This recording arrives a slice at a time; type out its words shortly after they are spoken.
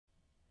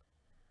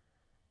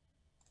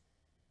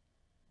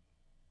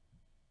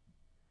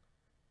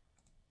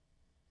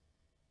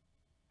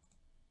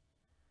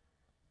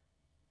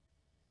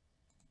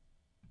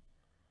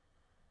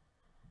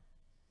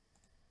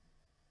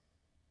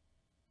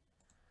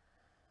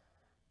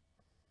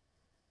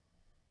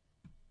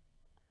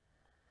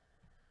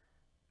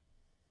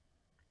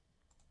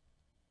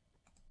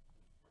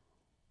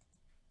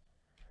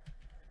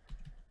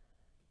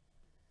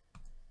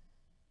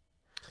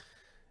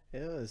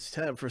Yeah, it's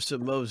time for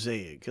some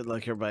Mosaic. Good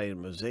luck, everybody, in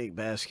Mosaic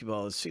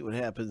basketball. Let's see what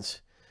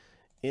happens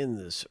in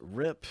this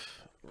rip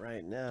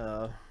right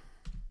now.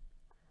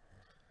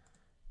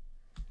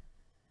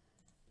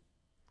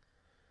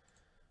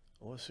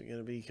 What's it going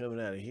to be coming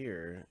out of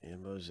here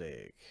in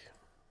Mosaic?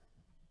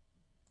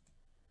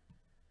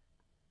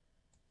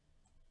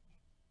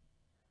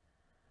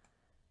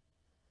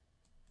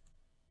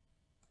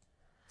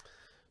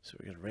 So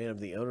we're going to random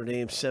the owner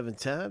name 7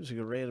 times. We're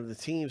going to random the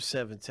team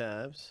 7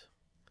 times.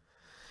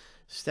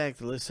 Stack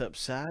the list up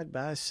side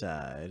by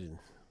side.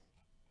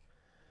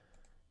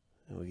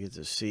 And we get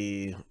to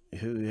see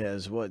who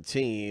has what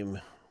team.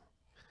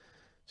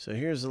 So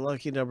here's the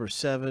lucky number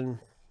 7.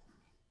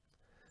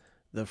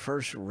 The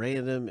first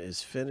random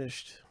is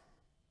finished.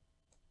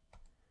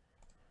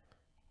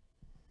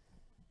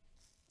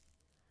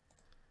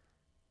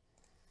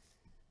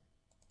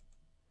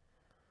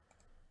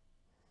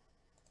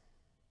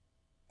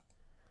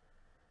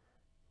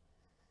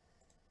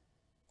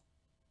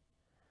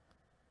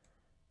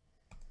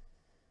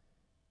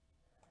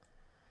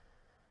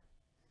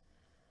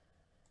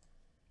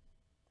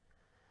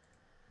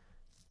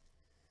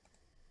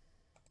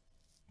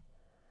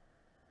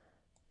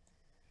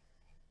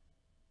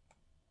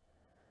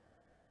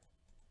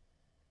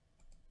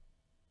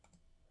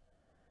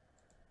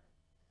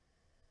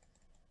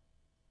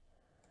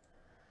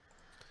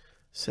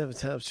 Seven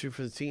times two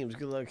for the teams.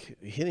 Good luck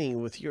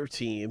hitting with your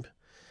team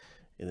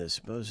in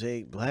this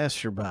Mosaic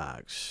Blaster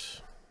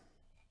box.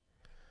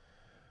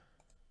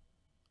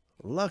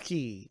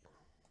 Lucky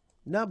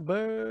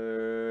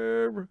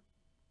number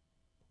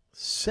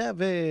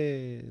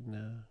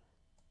 7.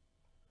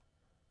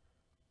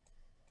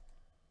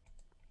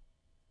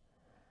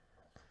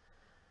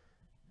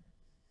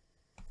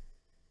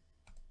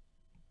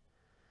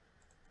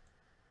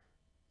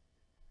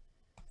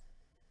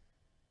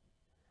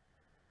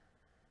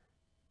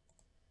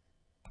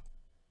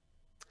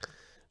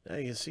 Now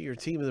you can see your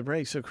team of the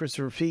break. So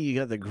Christopher P, you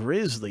got the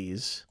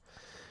Grizzlies.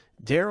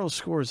 Daryl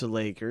scores the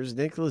Lakers.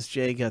 Nicholas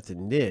J got the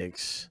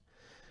Knicks.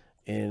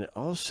 And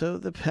also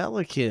the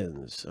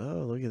Pelicans.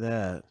 Oh, look at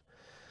that.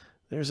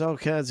 There's all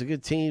kinds of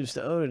good teams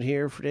to own in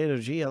here. Fernando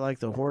G, I like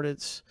the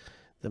Hornets.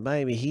 The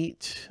Miami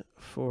Heat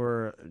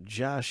for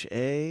Josh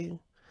A.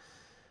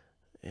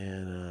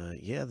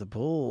 And, yeah, the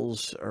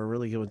Bulls are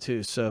really going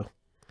too. So,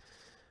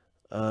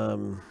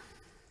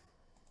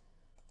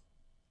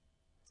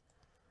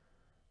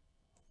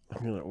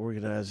 I'm going to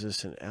organize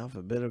this in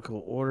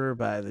alphabetical order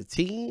by the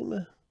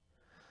team.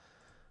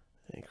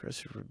 And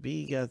Christopher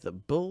B got the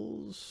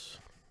Bulls.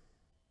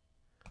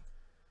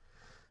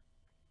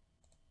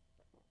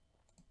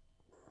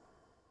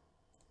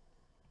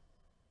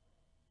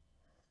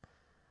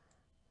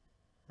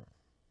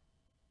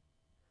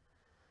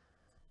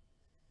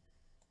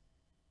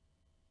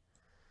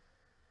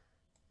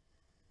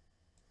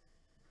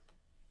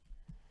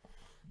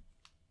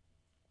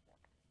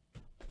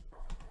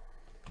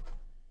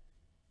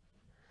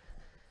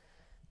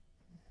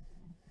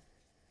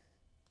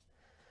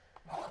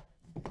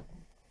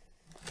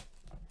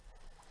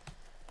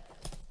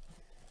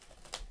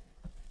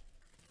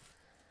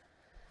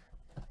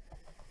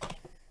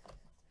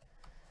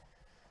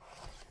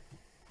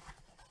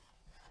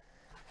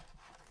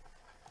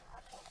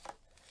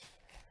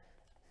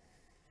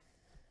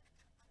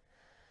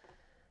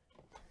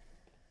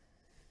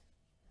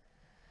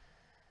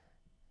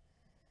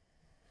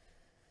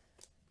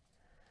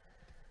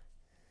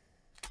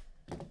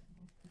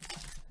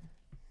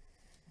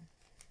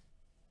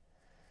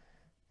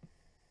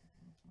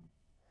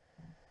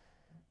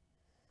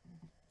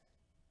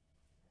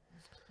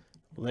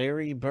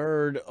 Larry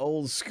Bird,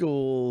 old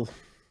school.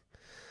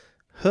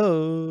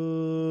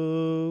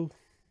 Ho!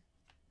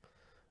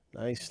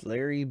 Nice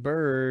Larry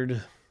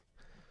Bird.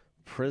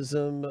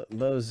 Prism,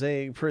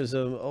 Mosaic,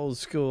 Prism, old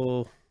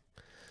school.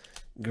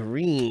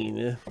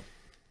 Green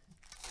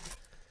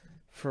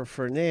for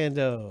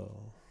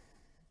Fernando.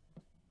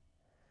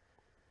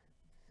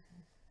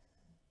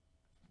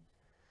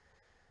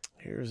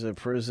 Here's a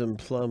Prism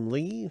Plum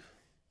Leaf.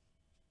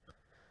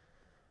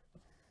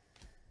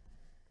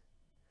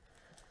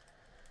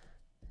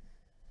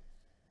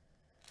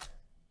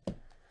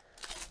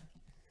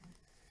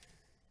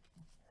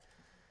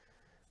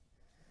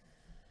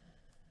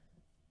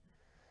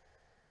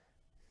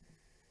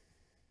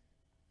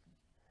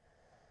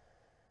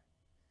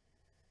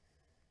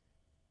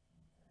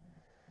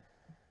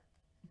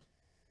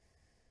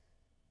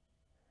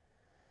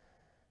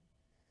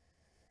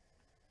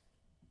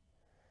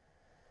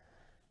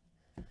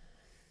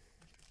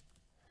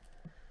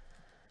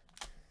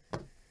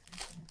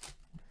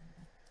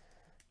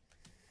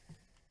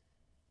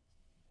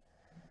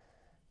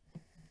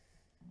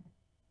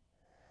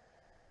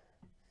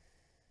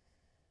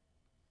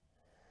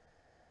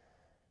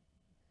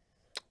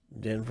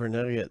 Denver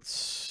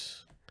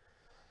Nuggets.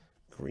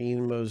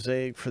 Green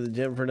Mosaic for the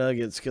Denver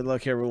Nuggets. Good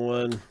luck,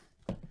 everyone.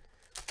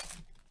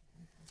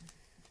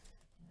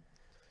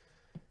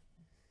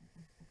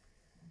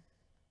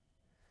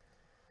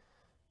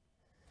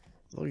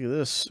 Look at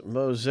this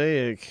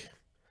Mosaic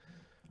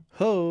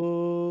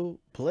Ho,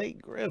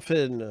 Blake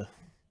Griffin.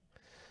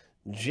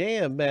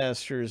 Jam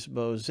Masters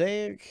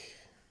Mosaic.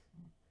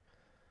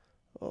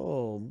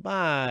 Oh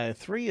my,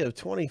 3 of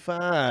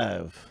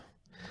 25.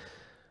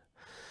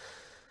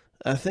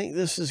 I think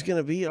this is going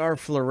to be our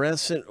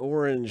fluorescent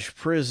orange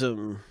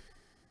prism.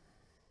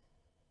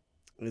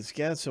 It's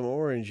got some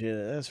orange in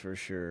it, that's for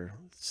sure.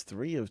 It's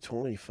 3 of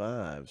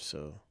 25,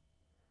 so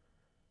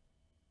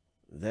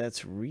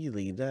that's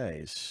really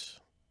nice.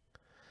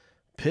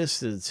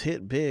 Pistons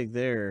hit big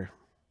there.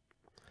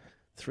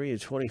 3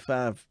 of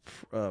 25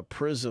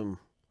 prism.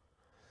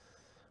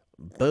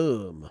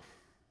 Boom.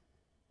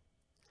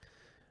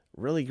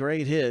 Really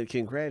great hit.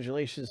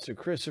 Congratulations to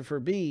Christopher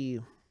B.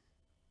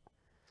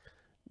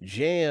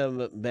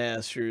 Jam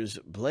Masters,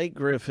 Blake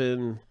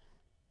Griffin.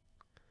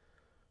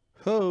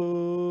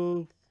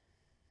 Ho!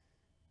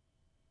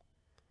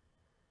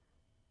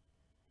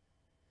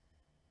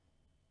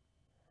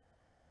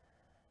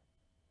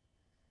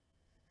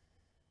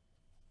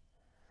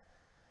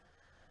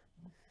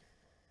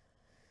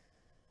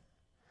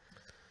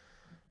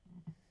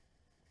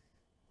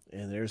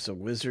 And there's the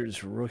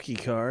Wizards rookie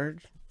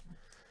card.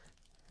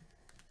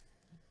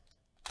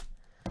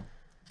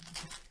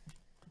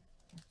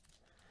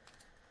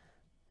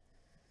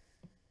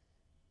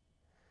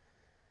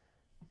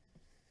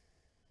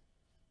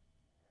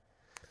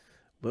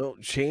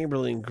 Wilt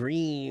Chamberlain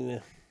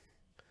green.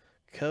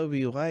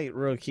 Kobe White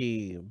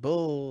rookie.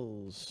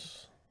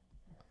 Bulls.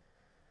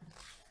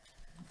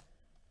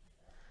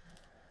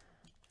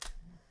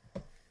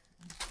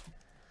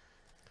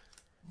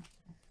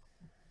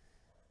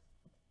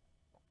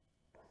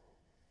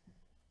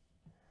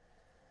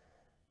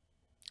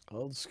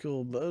 Old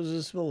school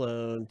Moses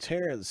Malone.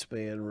 Terrence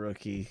Spann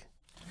rookie.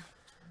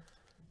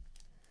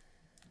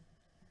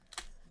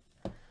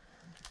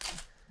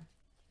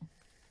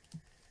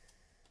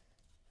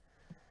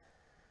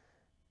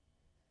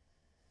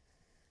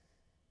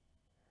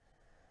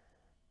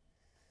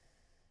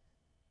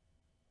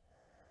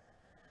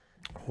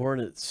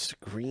 Hornets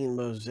green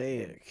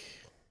mosaic.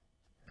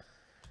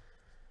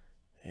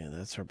 And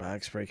that's our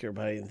box breaker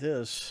behind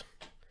this.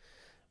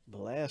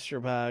 Blaster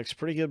box.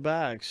 Pretty good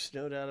box.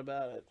 No doubt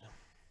about it.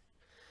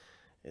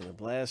 And the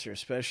blaster,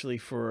 especially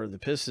for the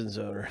Pistons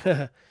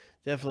owner.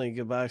 Definitely a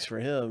good box for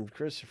him.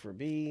 Christopher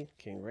B.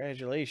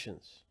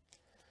 Congratulations.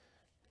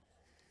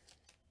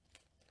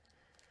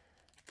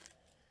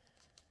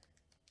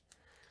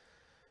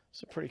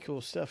 Some pretty cool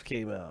stuff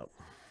came out.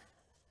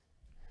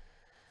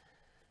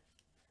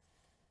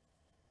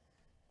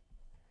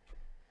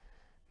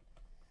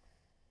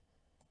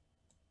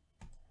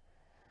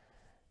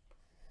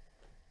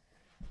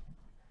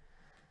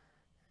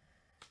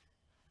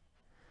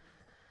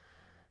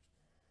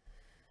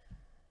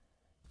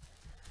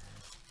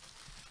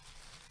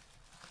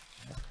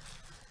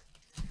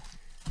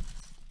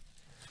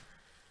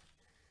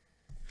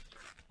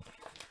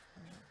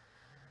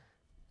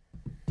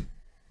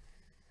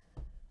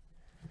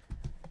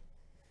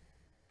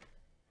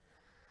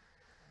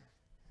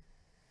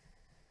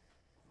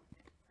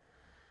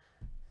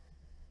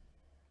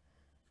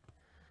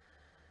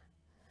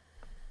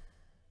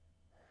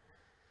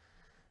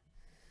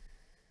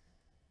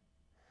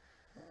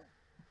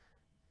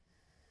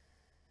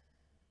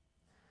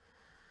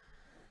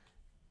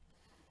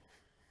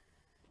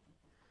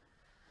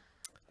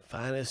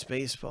 Finest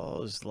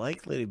Baseball is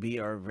likely to be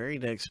our very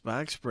next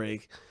box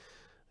break.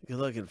 Good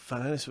luck at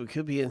Finest. We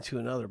could be into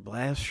another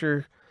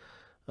blaster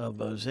of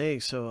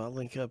Mosaic, so I'll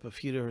link up a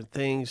few different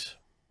things.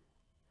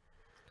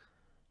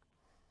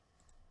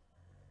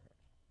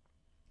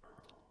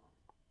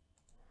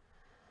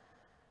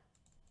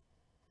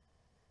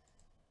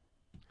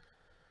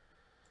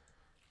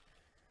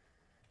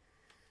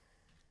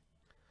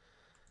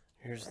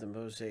 Here's the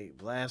Mosaic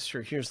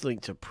Blaster. Here's the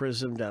link to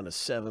Prism, down to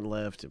 7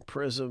 left in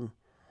Prism.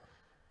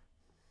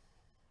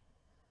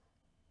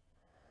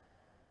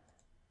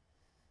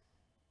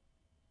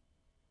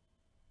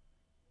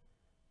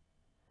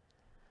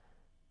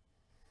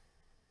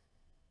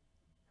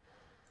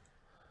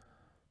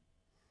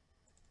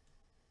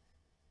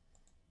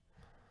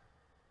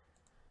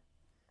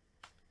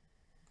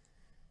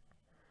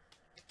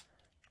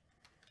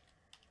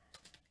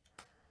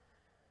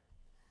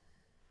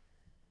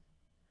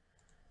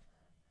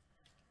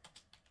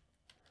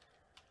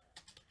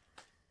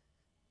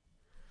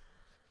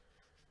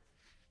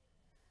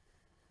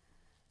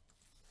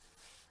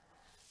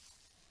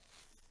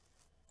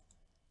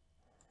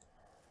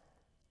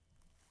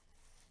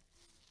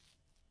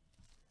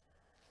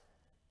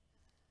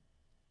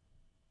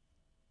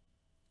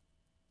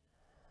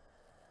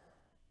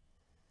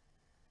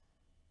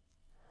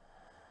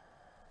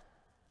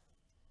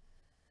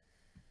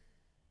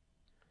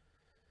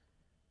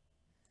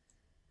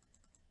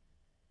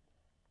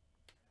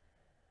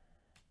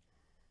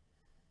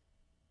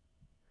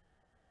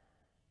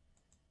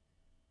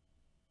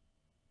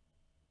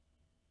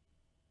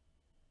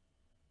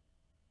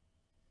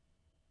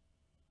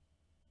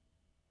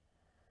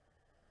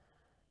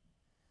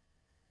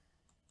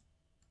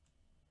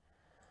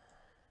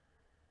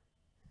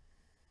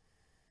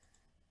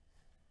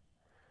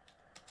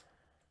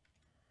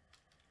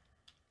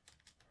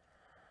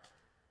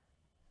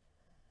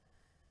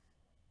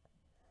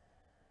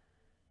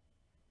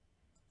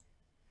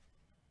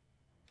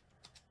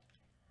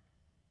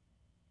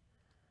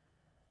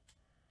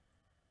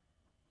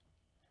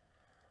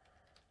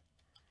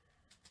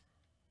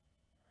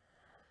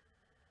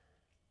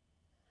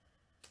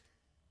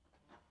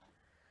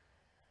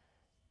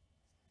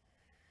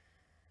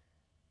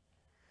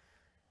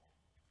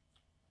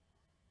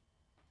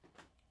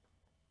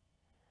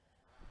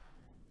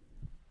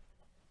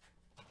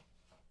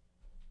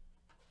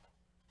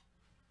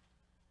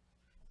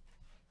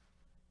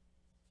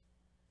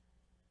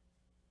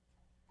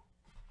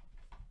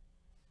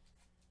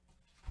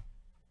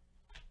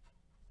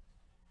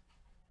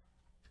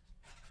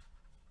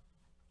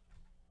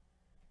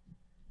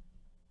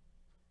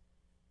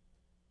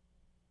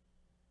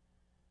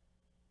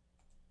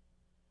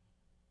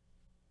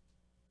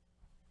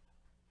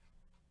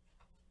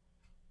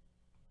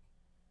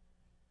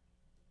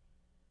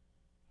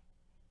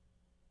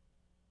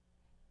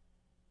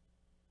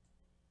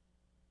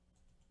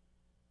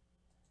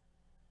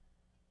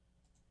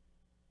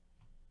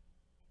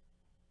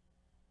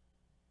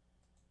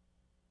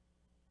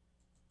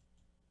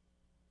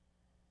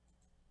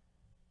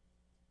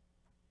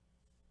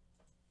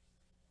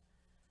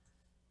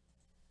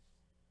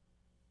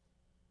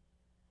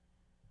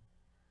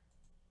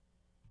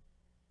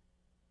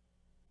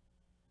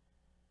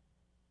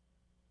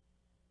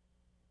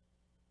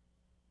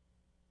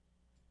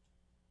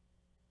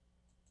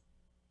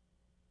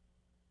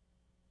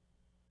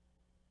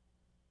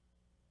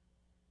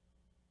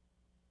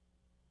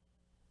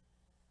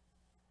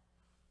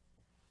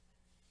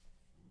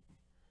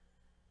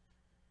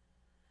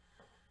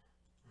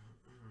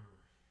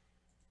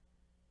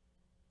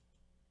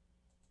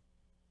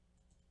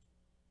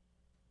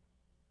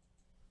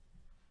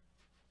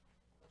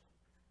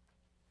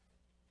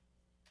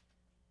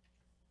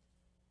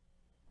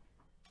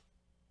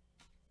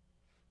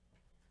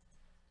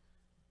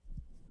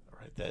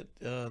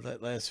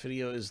 That last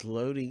video is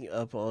loading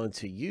up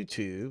onto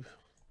YouTube.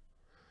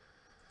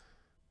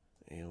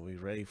 And we're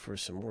ready for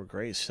some more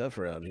great stuff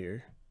around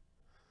here.